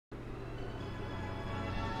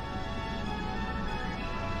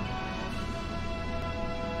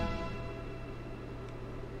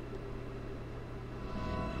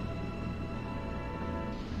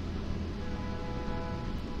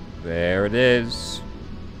There it is.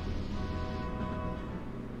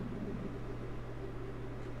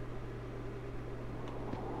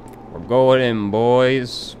 We're going in,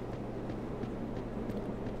 boys.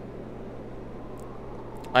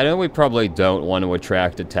 I know we probably don't want to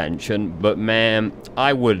attract attention, but man,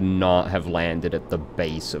 I would not have landed at the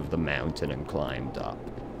base of the mountain and climbed up.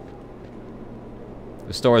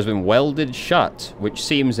 The store has been welded shut, which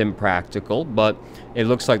seems impractical, but it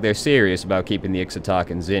looks like they're serious about keeping the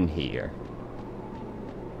Ixatakans in here.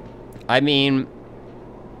 I mean,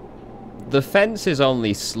 the fence is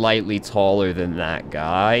only slightly taller than that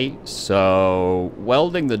guy, so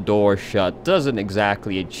welding the door shut doesn't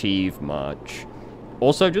exactly achieve much.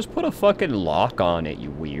 Also, just put a fucking lock on it, you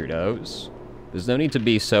weirdos. There's no need to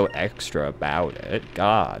be so extra about it.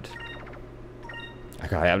 God.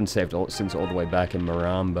 I haven't saved since all the way back in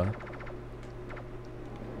Maramba.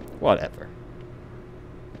 Whatever.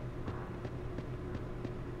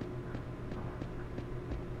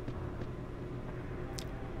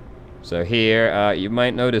 So here, you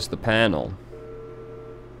might notice the panel.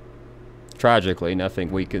 Tragically,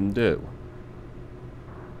 nothing we can do.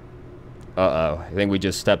 Uh-oh, I think we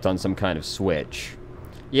just stepped on some kind of switch.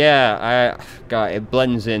 Yeah, God, it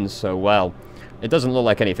blends in so well. It doesn't look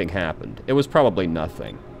like anything happened. It was probably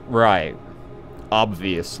nothing. Right.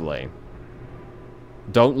 Obviously.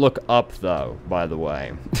 Don't look up, though, by the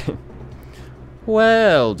way.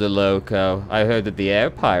 Well, DeLoco, I heard that the air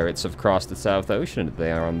pirates have crossed the South Ocean and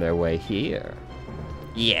they are on their way here.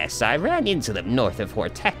 Yes, I ran into them north of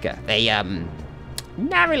Horteca. They,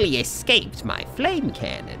 narrowly escaped my flame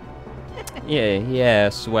cannon.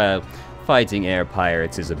 Yes, well, fighting air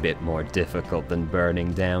pirates is a bit more difficult than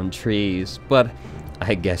burning down trees, but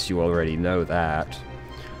I guess you already know that.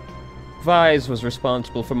 Vise was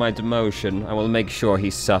responsible for my demotion. I will make sure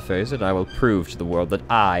he suffers, and I will prove to the world that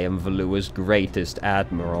I am Valua's greatest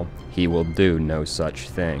admiral. He will do no such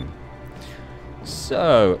thing.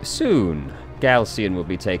 So, soon, Galcian will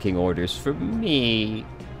be taking orders from me.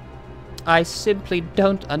 I simply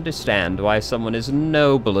don't understand why someone as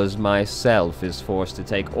noble as myself is forced to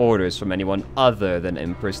take orders from anyone other than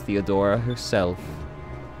Empress Theodora herself.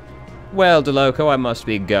 Well, DeLoco, I must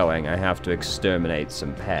be going. I have to exterminate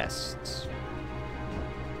some pests.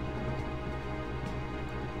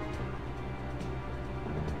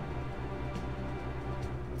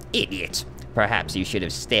 Idiot. Perhaps you should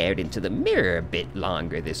have stared into the mirror a bit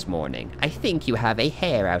longer this morning. I think you have a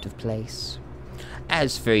hair out of place.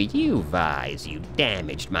 As for you, Vise, you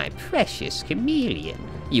damaged my precious chameleon.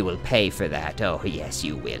 You will pay for that. Oh, yes,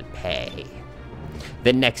 you will pay.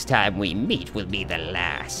 The next time we meet will be the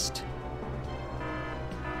last.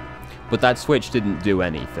 But that switch didn't do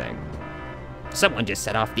anything. Someone just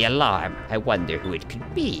set off the alarm. I wonder who it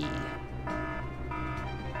could be.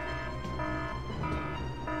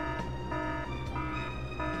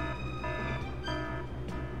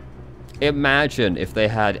 Imagine if they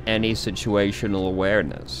had any situational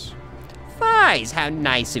awareness. Vise, how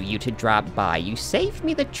nice of you to drop by. You saved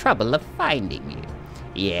me the trouble of finding you.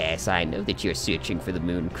 Yes, I know that you're searching for the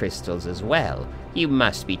moon crystals as well. You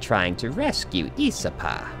must be trying to rescue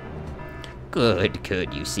Isapa. Good,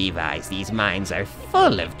 good. You see, Vise, these mines are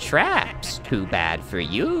full of traps. Too bad for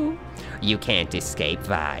you. You can't escape,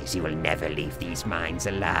 Vise. You will never leave these mines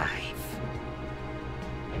alive.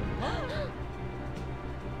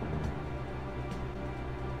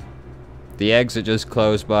 The exit just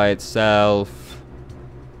closed by itself.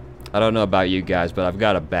 I don't know about you guys, but I've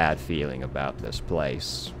got a bad feeling about this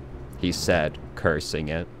place, he said, cursing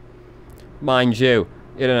it. Mind you,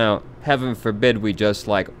 heaven forbid we just,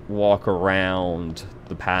 like, walk around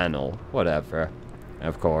the panel. Whatever.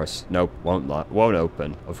 Of course. Nope, won't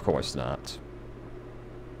open. Of course not.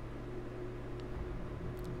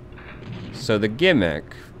 So the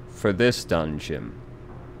gimmick for this dungeon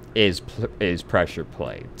is pressure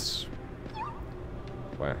plates.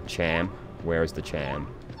 Where? Cham? Where's the Cham?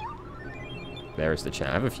 There's the Cham.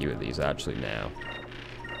 I have a few of these actually now.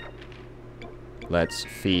 Let's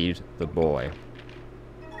feed the boy.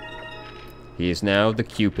 He is now the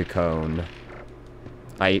Cupicone.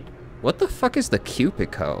 What the fuck is the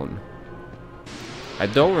Cupicone? I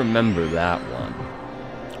don't remember that one.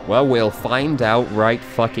 Well, we'll find out right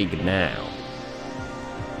fucking now.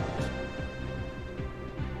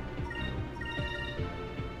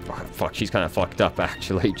 Oh, fuck, she's kind of fucked up,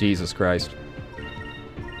 actually. Jesus Christ.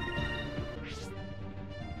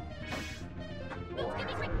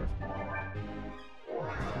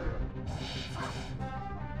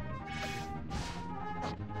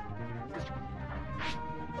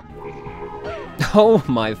 Oh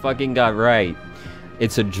my fucking god, right.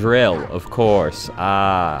 It's a drill, of course.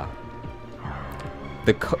 Ah.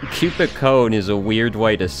 The Cupid cone is a weird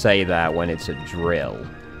way to say that when it's a drill.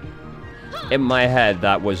 In my head,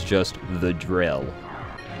 that was just the drill.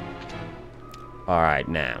 Alright,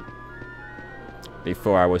 now.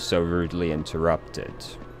 Before I was so rudely interrupted.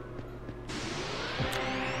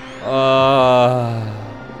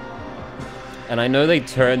 And I know they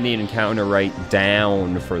turned the encounter rate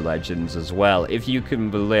down for Legends as well. If you can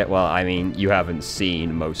believe... Well, I mean, you haven't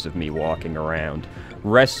seen most of me walking around.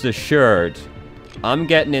 Rest assured, I'm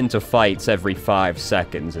getting into fights every 5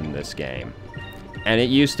 seconds in this game. And it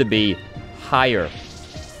used to be higher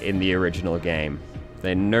in the original game.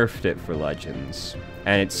 They nerfed it for Legends.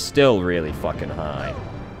 And it's still really fucking high.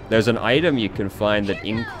 There's an item you can find that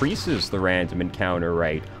increases the random encounter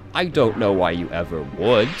rate. I don't know why you ever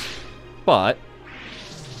would, but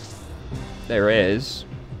there is.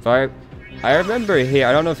 I remember here,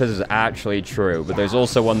 I don't know if this is actually true, but there's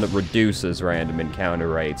also one that reduces random encounter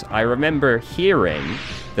rates. I remember hearing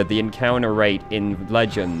that the encounter rate in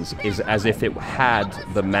Legends is as if it had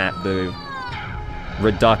the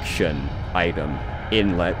reduction item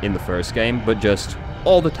in the first game, but just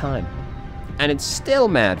all the time. And it's still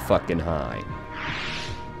mad fucking high.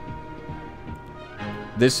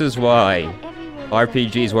 This is why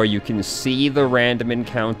RPGs where you can see the random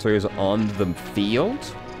encounters on the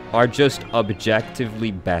field are just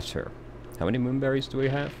objectively better. How many moonberries do we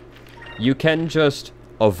have? You can just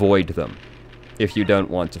avoid them if you don't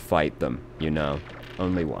want to fight them, you know.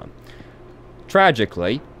 Only one.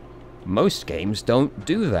 Tragically, most games don't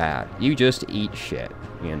do that. You just eat shit,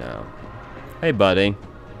 you know. Hey, buddy.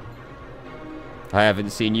 I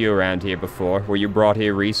haven't seen you around here before. Were you brought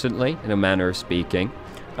here recently, in a manner of speaking?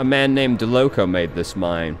 A man named DeLoco made this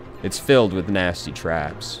mine. It's filled with nasty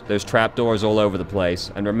traps. There's trapdoors all over the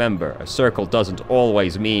place, and remember, a circle doesn't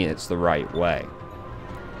always mean it's the right way.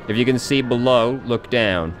 If you can see below, look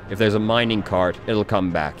down. If there's a mining cart, it'll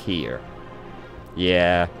come back here.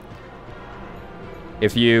 Yeah.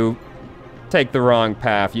 If you take the wrong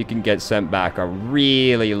path, you can get sent back a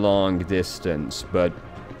really long distance, but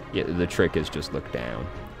yeah, the trick is just look down.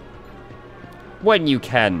 When you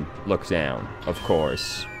can look down, of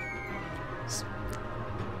course.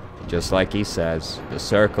 Just like he says, the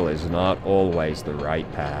circle is not always the right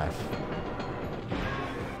path.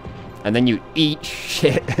 And then you eat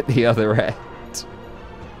shit at the other end.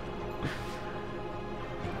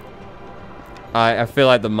 I feel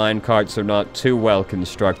like the minecarts are not too well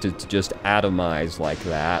constructed to just atomize like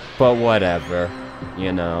that, but whatever,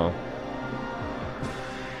 you know.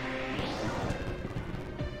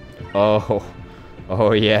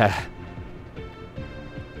 Oh yeah.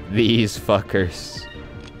 These fuckers.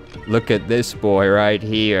 Look at this boy right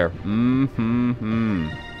here. A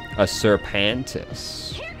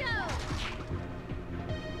Serpantis.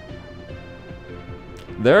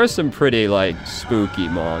 There are some pretty, like, spooky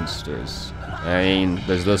monsters. I mean,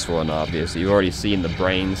 there's this one, obviously. You've already seen the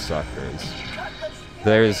brain suckers.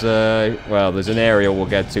 There's there's an area we'll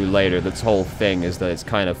get to later that's whole thing is that it's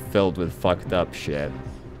kind of filled with fucked up shit.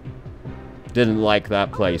 Didn't like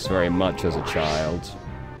that place very much as a child.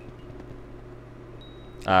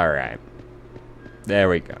 Alright. There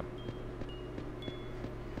we go.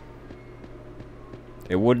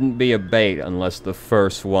 It wouldn't be a bait unless the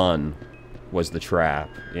first one was the trap,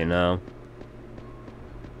 you know?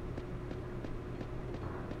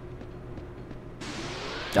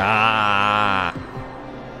 Ah!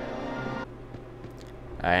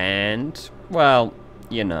 And, well,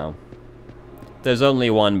 you know. There's only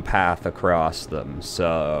one path across them,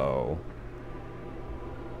 so...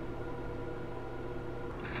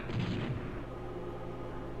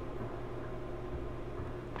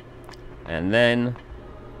 And then,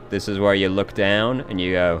 this is where you look down and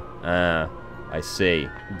you go, ah, I see.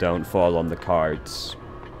 Don't fall on the cards.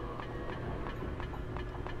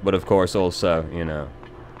 But of course also, you know,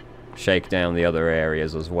 shake down the other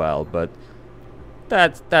areas as well, but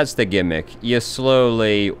that's the gimmick. You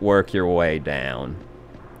slowly work your way down.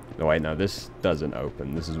 Oh wait, no, this doesn't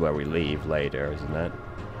open. This is where we leave later, isn't it?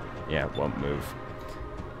 Yeah, it won't move.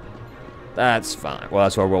 That's fine. Well,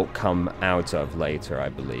 that's where we'll come out of later, I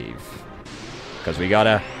believe. Because we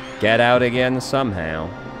gotta get out again somehow.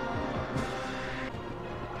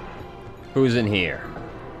 Who's in here?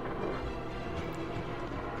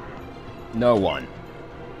 No one.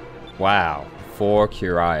 Wow. 4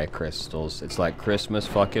 Curia crystals. It's like Christmas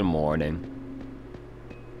fucking morning.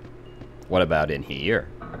 What about in here?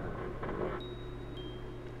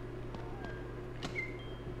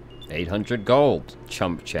 800 gold.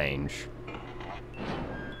 Chump change.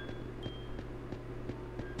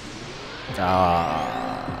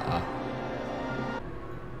 Ah.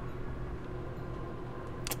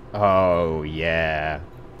 Oh, yeah.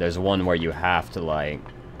 There's one where you have to, like,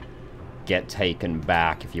 get taken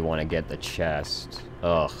back if you want to get the chest.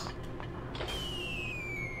 Ugh.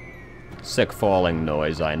 Sick falling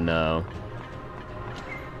noise, I know.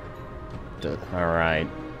 Alright.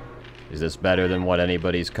 Is this better than what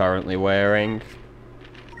anybody's currently wearing?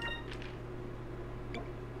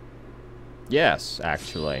 Yes,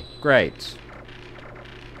 actually. Great.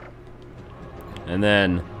 And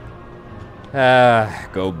then...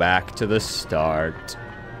 go back to the start.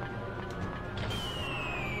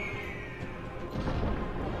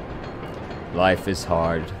 Life is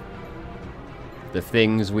hard. The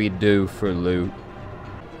things we do for loot.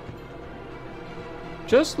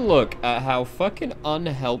 Just look at how fucking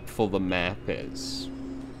unhelpful the map is.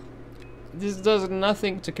 This does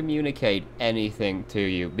nothing to communicate anything to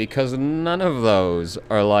you, because none of those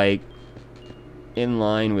are, like, in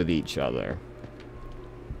line with each other.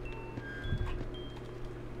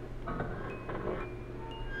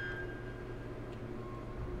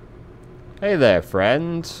 Hey there,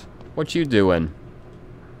 friend. What you doing?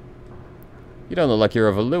 You don't look like you're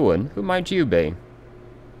of a Lewin. Who might you be?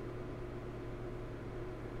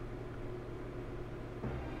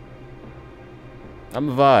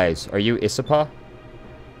 I'm Vise. Are you Issapa?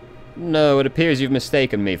 No, it appears you've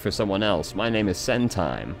mistaken me for someone else. My name is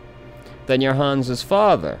Sentime. Then you're Hans's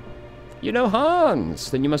father. You know Hans.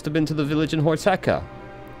 Then you must have been to the village in Horteka.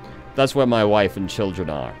 That's where my wife and children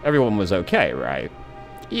are. Everyone was okay, right?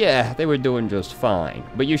 Yeah, they were doing just fine.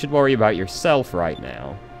 But you should worry about yourself right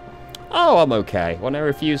now. Oh, I'm okay. When I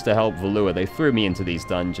refused to help Valua, they threw me into these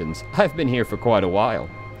dungeons. I've been here for quite a while.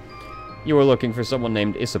 You were looking for someone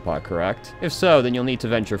named Issapa, correct? If so, then you'll need to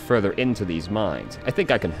venture further into these mines. I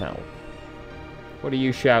think I can help. What are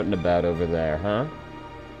you shouting about over there, huh?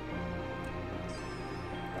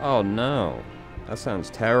 Oh no. That sounds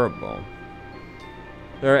terrible.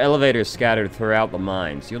 There are elevators scattered throughout the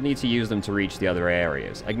mines. You'll need to use them to reach the other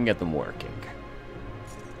areas. I can get them working.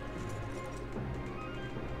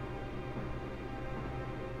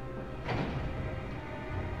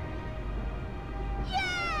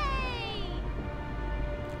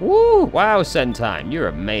 Woo! Wow, Sentime, you're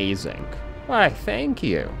amazing. Why, thank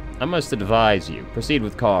you. I must advise you, proceed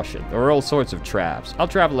with caution. There are all sorts of traps. I'll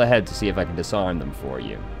travel ahead to see if I can disarm them for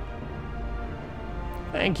you.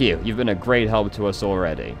 Thank you. You've been a great help to us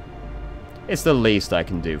already. It's the least I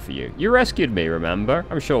can do for you. You rescued me, remember?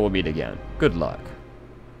 I'm sure we'll meet again. Good luck.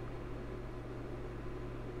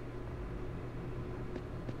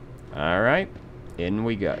 Alright. In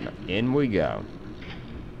we go. In we go.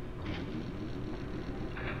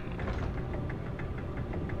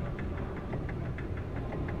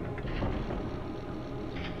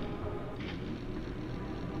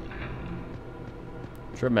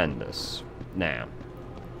 Tremendous. Now,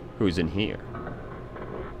 who's in here?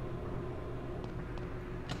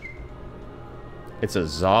 It's a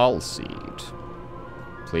Zal seed.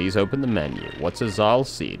 Please open the menu. What's a Zal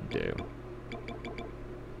seed do?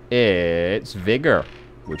 It's vigor,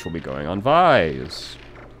 which will be going on Vise.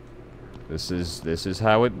 This is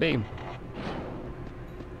how it be.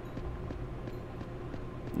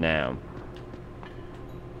 Now,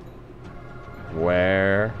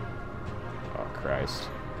 where? Oh Christ.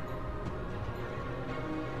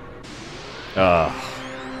 Ugh.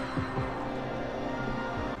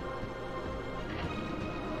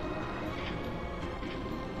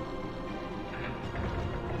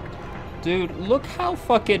 Dude, look how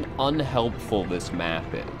fucking unhelpful this map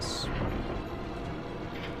is.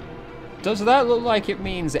 Does that look like it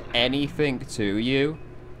means anything to you?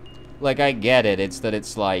 Like, I get it, it's that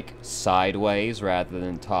it's like sideways rather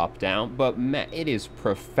than top down, but it is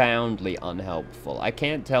profoundly unhelpful. I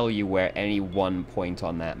can't tell you where any one point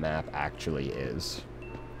on that map actually is.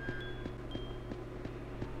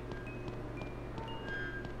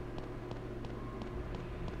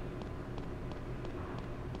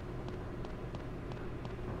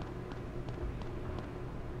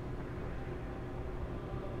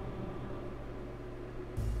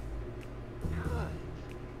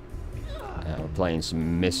 Playing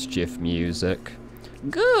some mischief music.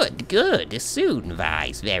 Good, good. Soon,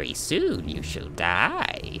 Vise, very soon you shall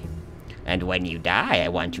die. And when you die, I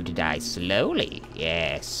want you to die slowly.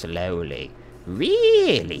 Yes, slowly.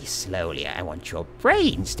 Really slowly. I want your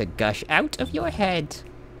brains to gush out of your head.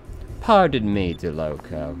 Pardon me,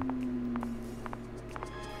 DeLoco.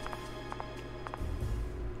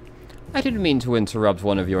 I didn't mean to interrupt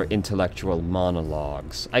one of your intellectual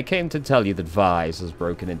monologues. I came to tell you that Vise has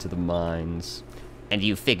broken into the mines. And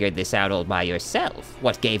you figured this out all by yourself?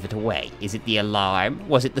 What gave it away? Is it the alarm?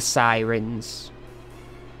 Was it the sirens?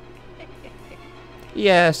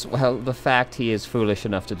 Yes, well, the fact he is foolish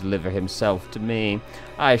enough to deliver himself to me,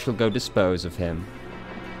 I shall go dispose of him.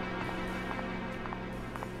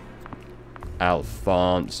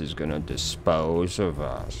 Alphonse is gonna dispose of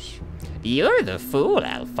us. You're the fool,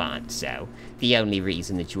 Alfonso. The only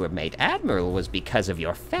reason that you were made admiral was because of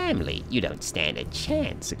your family. You don't stand a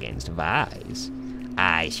chance against Vise.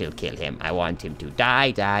 I shall kill him. I want him to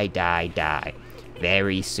die, die, die, die.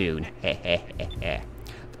 Very soon.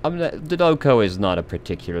 Dodoko is not a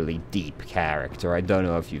particularly deep character. I don't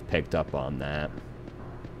know if you've picked up on that.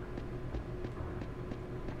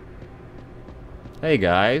 Hey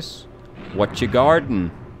guys, what you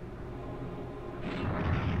guarding?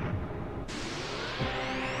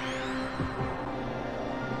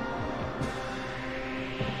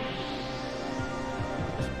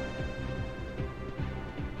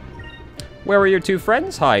 Where were your two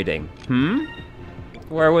friends hiding?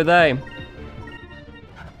 Where were they?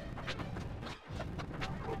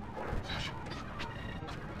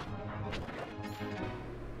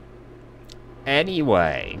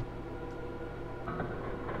 Anyway.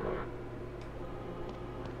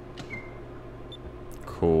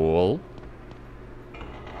 Cool.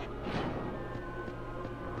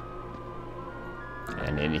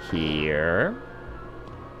 And in here.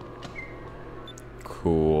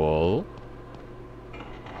 Cool.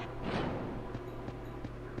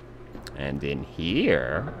 And in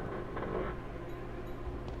here.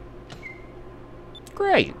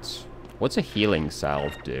 Great. What's a healing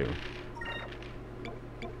salve do?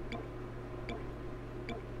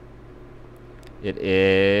 It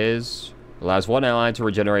is... allows one ally to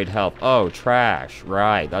regenerate health. Oh, trash.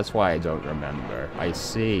 Right, that's why I don't remember. I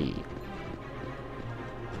see.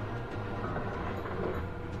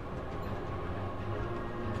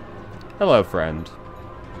 Hello, friend.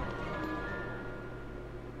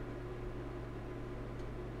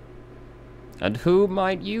 And who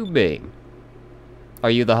might you be? Are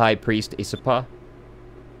you the High Priest Issapa?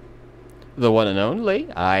 The one and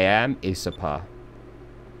only? I am Issapa.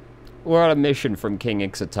 We're on a mission from King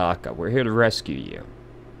Ixataka. We're here to rescue you.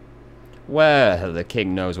 Well, the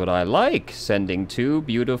king knows what I like, sending two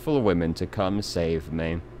beautiful women to come save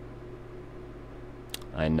me.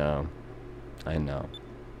 I know. I know.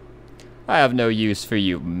 I have no use for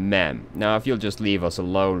you, mem. Now, if you'll just leave us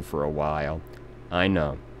alone for a while. I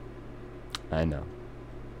know. I know.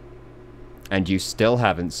 And you still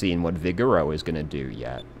haven't seen what Vigoro is gonna do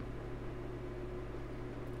yet.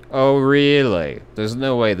 Oh, really? There's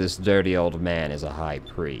no way this dirty old man is a high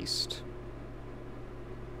priest.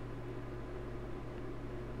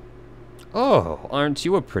 Oh, aren't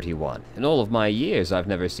you a pretty one? In all of my years, I've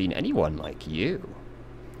never seen anyone like you.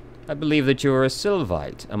 I believe that you're a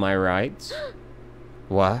Sylvite, am I right?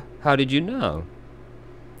 What? How did you know?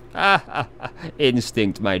 Ah,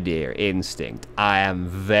 instinct, my dear, instinct. I am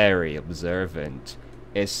very observant,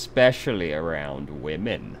 especially around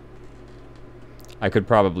women. I could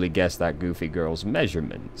probably guess that goofy girl's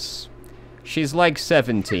measurements. She's like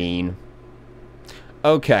 17.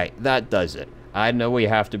 Okay, that does it. I know we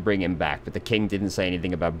have to bring him back, but the king didn't say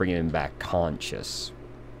anything about bringing him back conscious.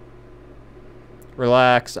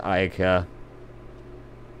 Relax, Aika.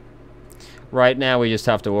 Right now, we just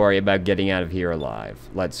have to worry about getting out of here alive.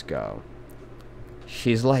 Let's go.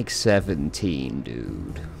 She's like 17,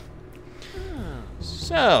 dude.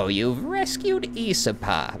 So, you've rescued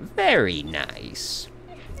Issapa. Very nice.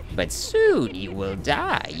 But soon you will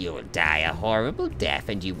die. You'll die a horrible death,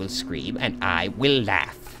 and you will scream, and I will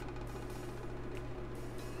laugh.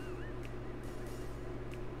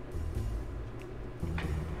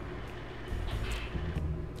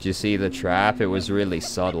 Did you see the trap? It was really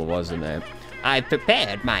subtle, wasn't it? I've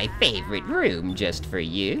prepared my favorite room just for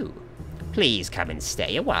you. Please come and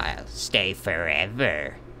stay a while. Stay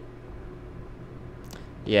forever.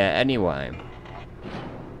 Yeah, anyway.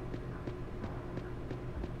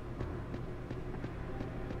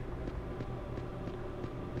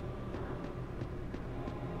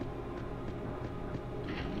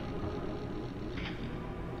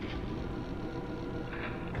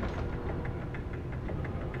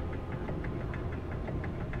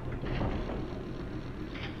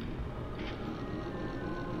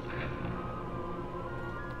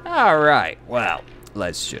 Alright, well,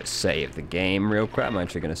 let's just save the game real quick. I'm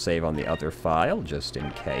actually going to save on the other file, just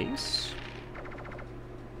in case.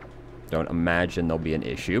 Don't imagine there'll be an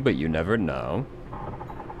issue, but you never know.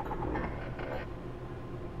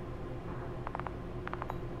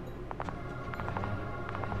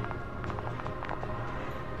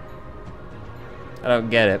 I don't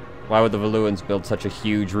get it. Why would the Valuans build such a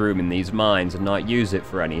huge room in these mines and not use it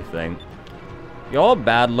for anything? You're all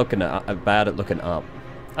bad at looking up.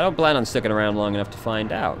 I don't plan on sticking around long enough to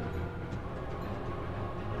find out.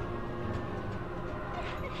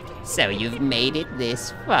 So you've made it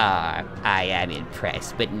this far. I am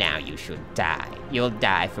impressed, but now you should die. You'll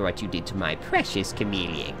die for what you did to my precious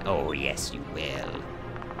chameleon. Oh, yes, you will.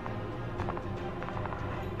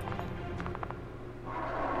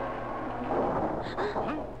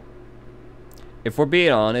 If we're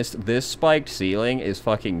being honest, this spiked ceiling is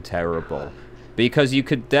fucking terrible. Because you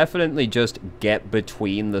could definitely just get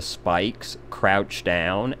between the spikes, crouch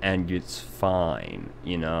down, and it's fine,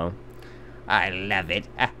 you know? I love it.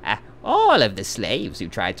 All of the slaves who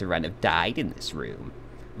tried to run have died in this room.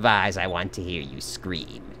 Vise, I want to hear you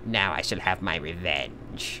scream. Now I shall have my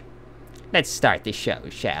revenge. Let's start the show,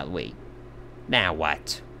 shall we? Now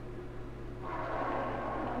what?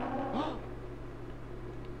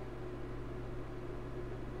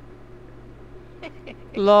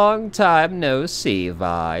 Long time no see,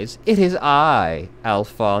 Vise. It is I,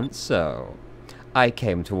 Alfonso. I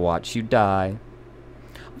came to watch you die.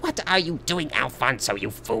 What are you doing, Alfonso, you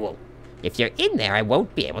fool? If you're in there, I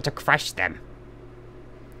won't be able to crush them.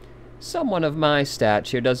 Someone of my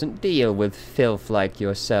stature doesn't deal with filth like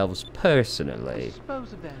yourselves personally.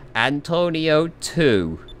 Dispose of them. Antonio,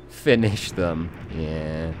 too. Finish them.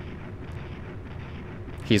 Yeah.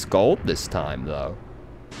 He's gold this time, though.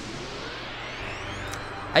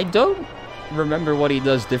 I don't remember what he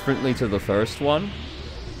does differently to the first one.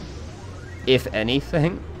 If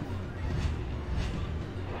anything.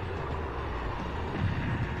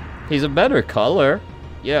 He's a better color.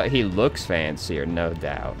 Yeah, he looks fancier, no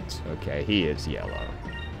doubt. Okay, he is yellow.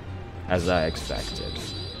 As I expected.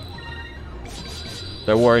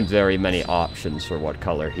 There weren't very many options for what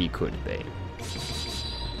color he could be.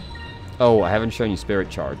 Oh, I haven't shown you Spirit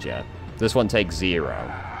Charge yet. This one takes 0.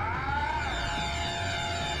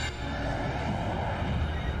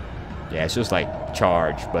 Yeah, it's just like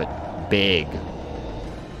charge, but big.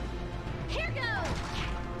 Here goes.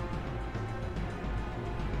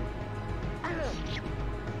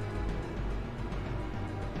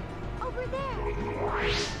 Over there.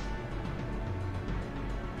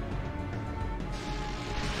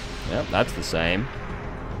 Yep, that's the same.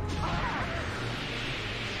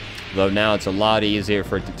 Though now it's a lot easier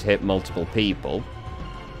for it to hit multiple people.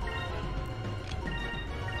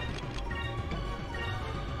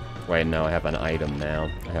 Wait, no, I have an item now.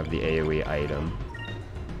 I have the AoE item.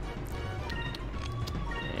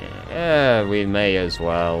 Yeah, we may as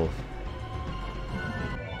well.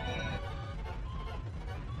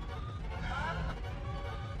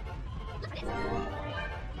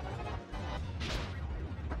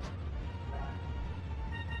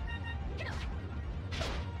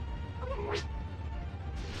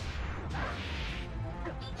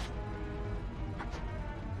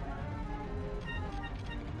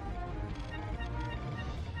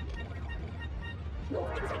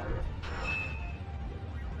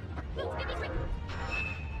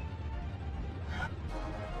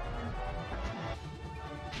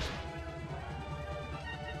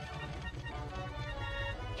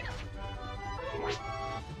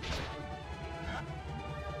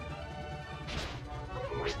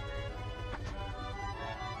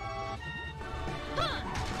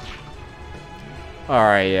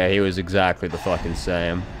 Alright, yeah, he was exactly the fucking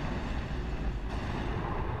same.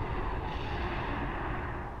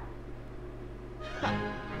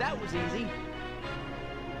 That was easy.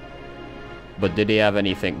 But did he have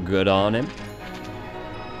anything good on him?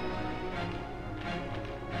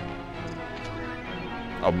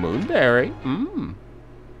 A moonberry? Mmm.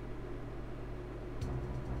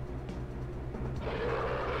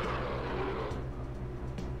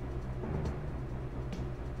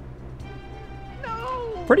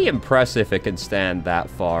 Pretty impressive it can stand that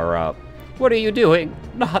far up. What are you doing?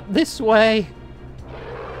 Not this way.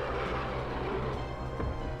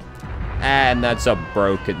 And that's a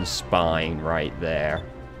broken spine right there.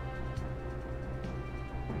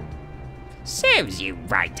 Serves you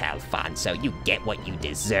right, Alfonso. You get what you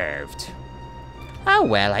deserved. Oh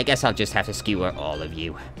well, I guess I'll just have to skewer all of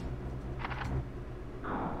you.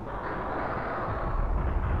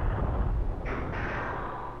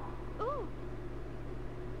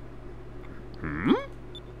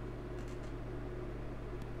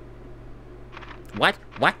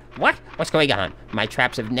 What? What's going on? My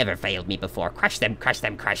traps have never failed me before. Crush them, crush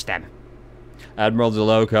them, crush them. Admiral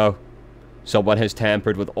Zeloco, someone has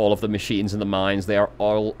tampered with all of the machines in the mines. They are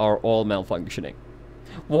all malfunctioning.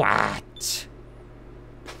 What?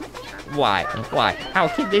 Why? How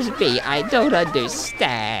can this be? I don't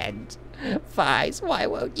understand. Vise, why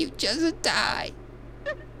won't you just die?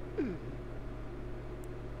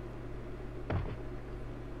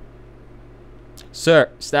 Sir,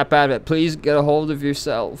 step out of it. Please get a hold of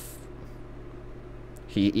yourself.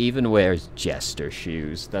 He even wears jester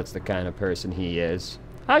shoes. That's the kind of person he is.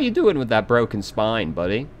 How you doing with that broken spine,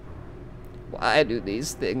 buddy? Why do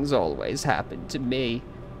these things always happen to me?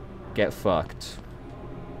 Get fucked.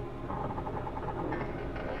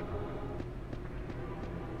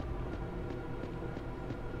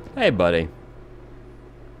 Hey, buddy.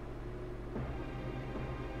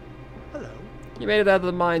 Hello. You made it out of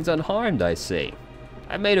the mines unharmed, I see.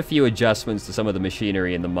 I made a few adjustments to some of the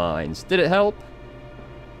machinery in the mines. Did it help?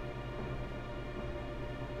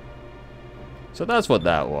 So that's what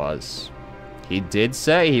that was. He did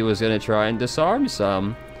say he was going to try and disarm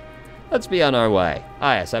some. Let's be on our way.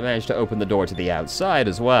 Ah, yes, I managed to open the door to the outside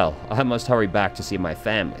as well. I must hurry back to see my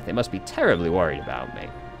family. They must be terribly worried about me.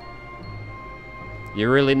 You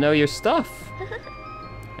really know your stuff.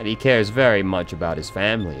 And he cares very much about his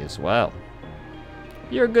family as well.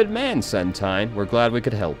 You're a good man, Sentine. We're glad we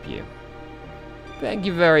could help you. Thank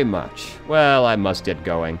you very much. Well, I must get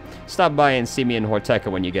going. Stop by and see me in Horteca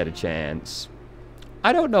when you get a chance.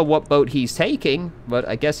 I don't know what boat he's taking, but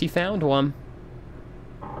I guess he found one.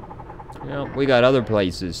 You know, we got other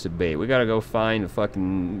places to be. We gotta go find a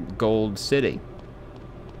fucking gold city.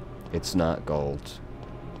 It's not gold.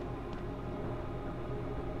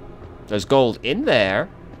 There's gold in there,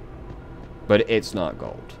 but it's not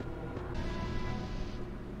gold.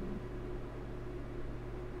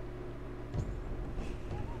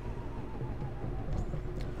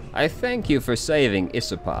 I thank you for saving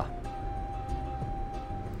Issapa.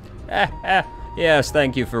 Yes,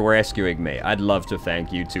 thank you for rescuing me. I'd love to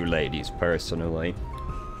thank you two ladies personally.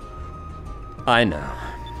 I know.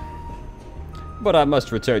 But I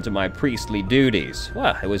must return to my priestly duties.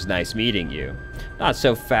 Well, it was nice meeting you. Not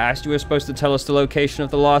so fast. You were supposed to tell us the location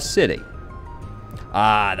of the lost city.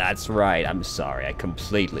 Ah, that's right. I'm sorry. I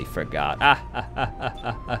completely forgot.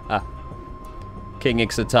 King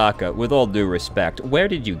Ixataka, with all due respect, where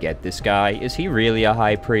did you get this guy? Is he really a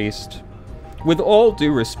high priest? With all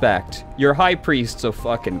due respect, your high priest's a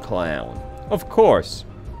fucking clown. Of course.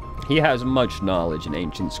 He has much knowledge in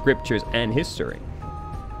ancient scriptures and history.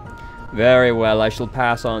 Very well, I shall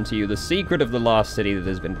pass on to you the secret of the lost city that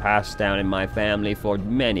has been passed down in my family for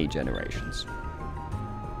many generations.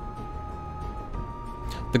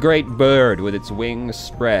 The great bird with its wings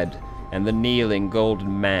spread, and the kneeling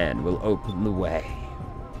golden man will open the way.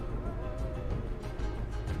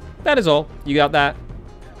 That is all. You got that?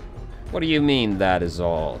 What do you mean, that is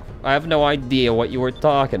all? I have no idea what you were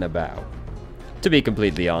talking about. To be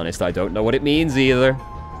completely honest, I don't know what it means either.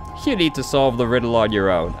 You need to solve the riddle on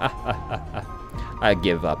your own. I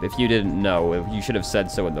give up. If you didn't know, you should have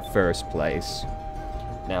said so in the first place.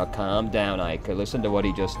 Now calm down, Ica. Listen to what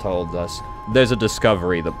he just told us. There's a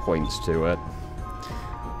discovery that points to it.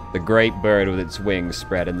 The great bird with its wings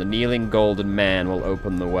spread, and the kneeling golden man will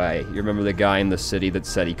open the way. You remember the guy in the city that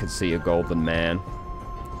said he could see a golden man?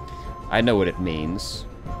 I know what it means.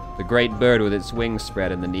 The great bird with its wings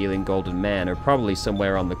spread and the kneeling golden man are probably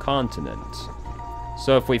somewhere on the continent.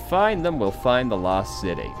 So if we find them, we'll find the lost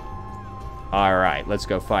city. Alright, let's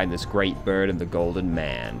go find this great bird and the golden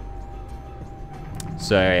man.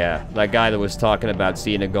 So yeah, that guy that was talking about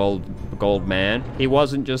seeing a gold man, he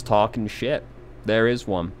wasn't just talking shit. There is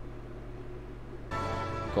one.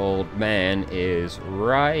 Gold man is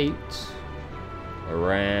right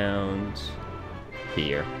around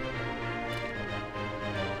here.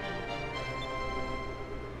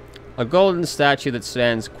 A golden statue that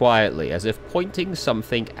stands quietly, as if pointing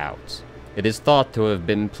something out. It is thought to have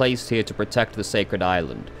been placed here to protect the sacred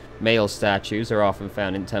island. Male statues are often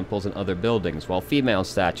found in temples and other buildings, while female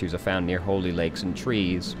statues are found near holy lakes and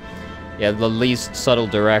trees. Yeah, the least subtle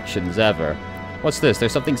directions ever. What's this?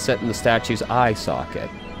 There's something set in the statue's eye socket.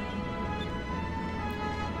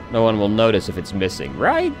 No one will notice if it's missing,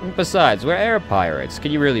 right? Besides, we're air pirates.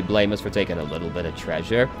 Can you really blame us for taking a little bit of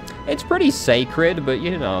treasure? It's pretty sacred, but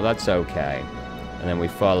you know, that's okay. And then we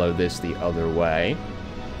follow this the other way.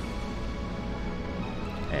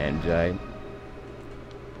 And,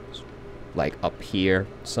 like up here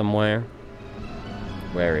somewhere.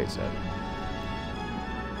 Where is it?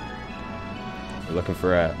 We're looking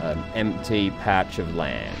for an empty patch of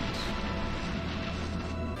land.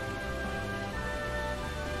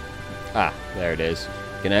 Ah, there it is.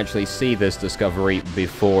 You can actually see this discovery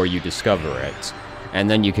before you discover it. And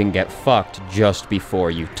then you can get fucked just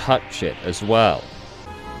before you touch it as well.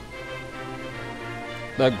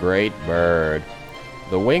 The Great Bird.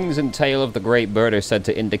 The wings and tail of the Great Bird are said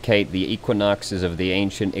to indicate the equinoxes of the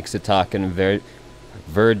ancient Ixatacan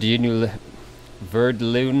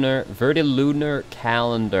verdilunar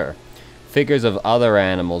calendar. Figures of other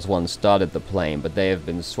animals once dotted the plain, but they have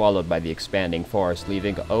been swallowed by the expanding forest,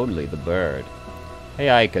 leaving only the bird. Hey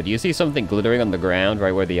Aika, do you see something glittering on the ground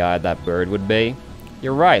right where the eye of that bird would be?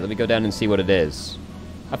 You're right, let me go down and see what it is.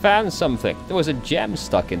 I found something. There was a gem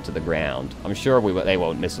stuck into the ground. I'm sure they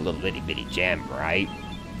won't miss a little itty bitty gem, right?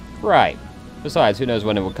 Right. Besides, who knows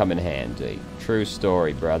when it will come in handy. True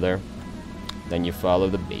story, brother. Then you follow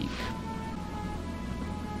the beak.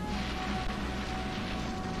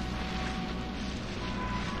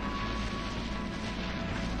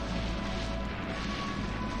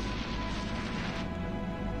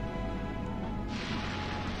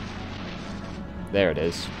 There it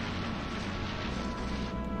is.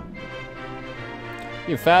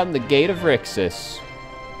 You found the Gate of Rixus.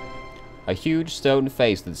 A huge stone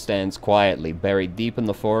face that stands quietly, buried deep in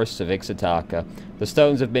the forests of Ixataka. The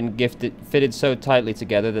stones have been fitted so tightly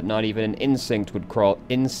together that not even an instinct would crawl...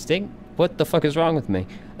 Instinct? What the fuck is wrong with me?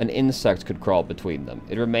 An insect could crawl between them.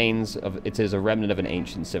 It is a remnant of an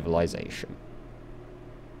ancient civilization.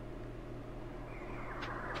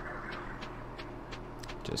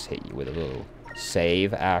 Just hit you with a little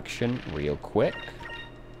save action real quick.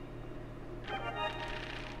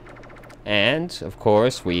 And, of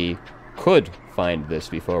course, we could find this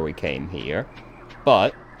before we came here,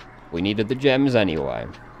 but we needed the gems anyway.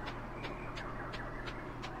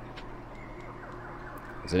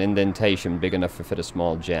 There's an indentation big enough to fit a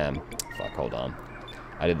small gem. Fuck, hold on.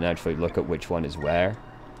 I didn't actually look at which one is where.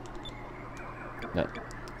 No.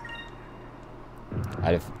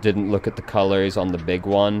 I didn't look at the colors on the big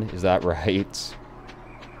one. Is that right?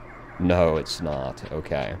 No, it's not.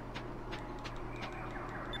 Okay.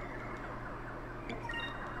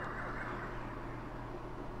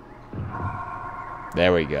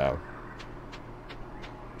 There we go.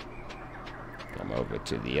 Come over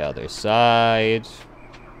to the other side.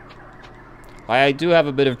 I do have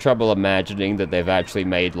a bit of trouble imagining that they've actually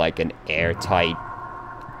made like an airtight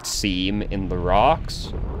seam in the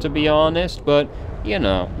rocks, to be honest, but you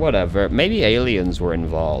know, whatever. Maybe aliens were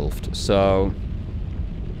involved, so...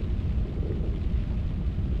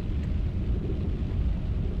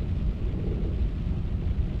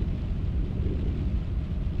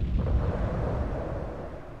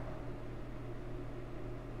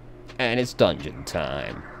 And it's dungeon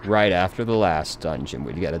time. Right after the last dungeon,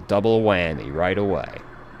 we'd get a double whammy right away.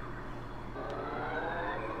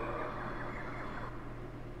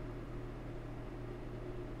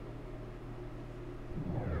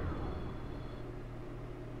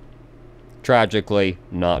 Tragically,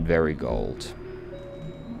 not very gold.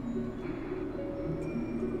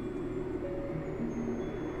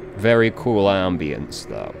 Very cool ambience,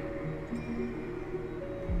 though.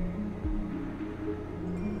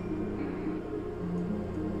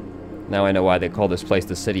 Now I know why they call this place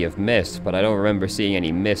the City of Mist, but I don't remember seeing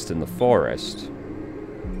any mist in the forest.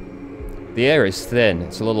 The air is thin,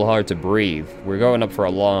 it's a little hard to breathe. We're going up for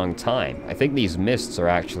a long time. I think these mists are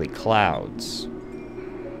actually clouds.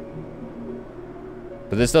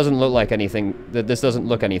 But this doesn't look like anything, this doesn't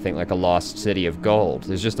look anything like a lost city of gold.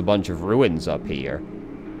 There's just a bunch of ruins up here.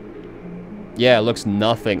 Yeah, it looks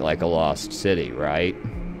nothing like a lost city, right?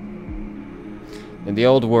 In the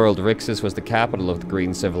old world, Rixus was the capital of the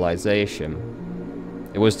Green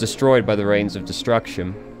Civilization. It was destroyed by the Rains of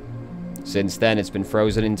Destruction. Since then, it's been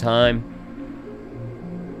frozen in time.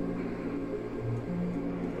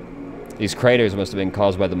 These craters must have been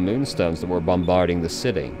caused by the moonstones that were bombarding the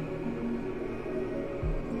city.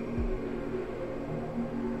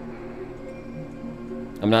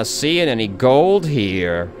 I'm not seeing any gold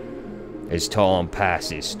here. As time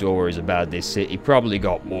passes, stories about this city probably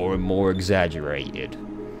got more and more exaggerated.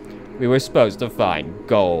 We were supposed to find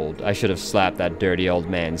gold. I should have slapped that dirty old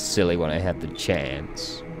man silly when I had the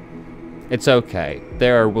chance. It's okay.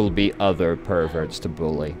 There will be other perverts to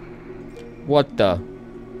bully. What the?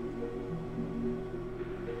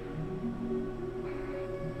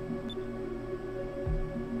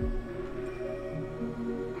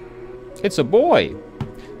 It's a boy.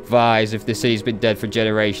 Vise, if the city's been dead for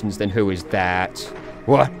generations, then who is that?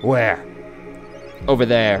 What? Where? Over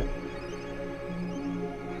there.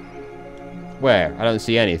 Where? I don't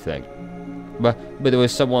see anything. But there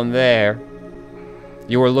was someone there.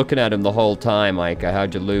 You were looking at him the whole time, Aika.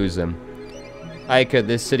 How'd you lose him? Aika,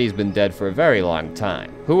 this city's been dead for a very long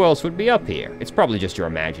time. Who else would be up here? It's probably just your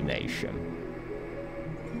imagination.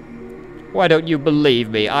 Why don't you believe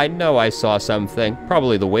me? I know I saw something.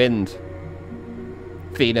 Probably the wind.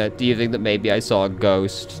 Fina, do you think that maybe I saw a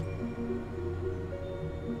ghost?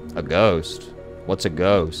 A ghost? What's a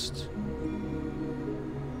ghost?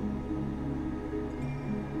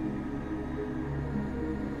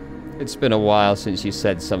 It's been a while since you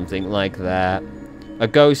said something like that. A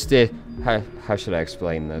ghost is... How should I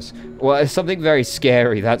explain this? Well, it's something very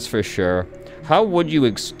scary, that's for sure. How would you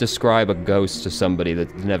describe a ghost to somebody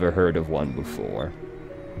that's never heard of one before?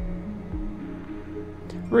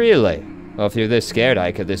 Really? Well, if you're this scared,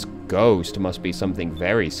 Ika, this ghost must be something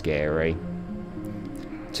very scary.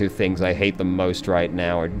 Two things I hate the most right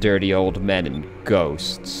now are dirty old men and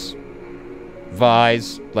ghosts.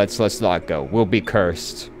 Vise, let's not go. We'll be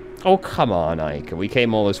cursed. Oh, come on, Ika. We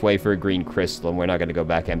came all this way for a green crystal, and we're not going to go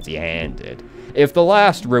back empty-handed. If the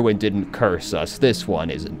last ruin didn't curse us, this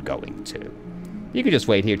one isn't going to. You can just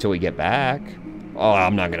wait here till we get back. Oh,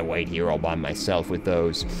 I'm not going to wait here all by myself with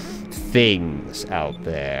those things out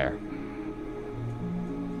there.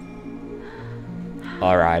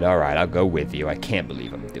 Alright, I'll go with you. I can't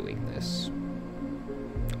believe I'm doing this.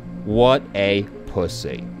 What a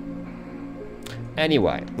pussy.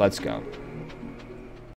 Anyway, let's go.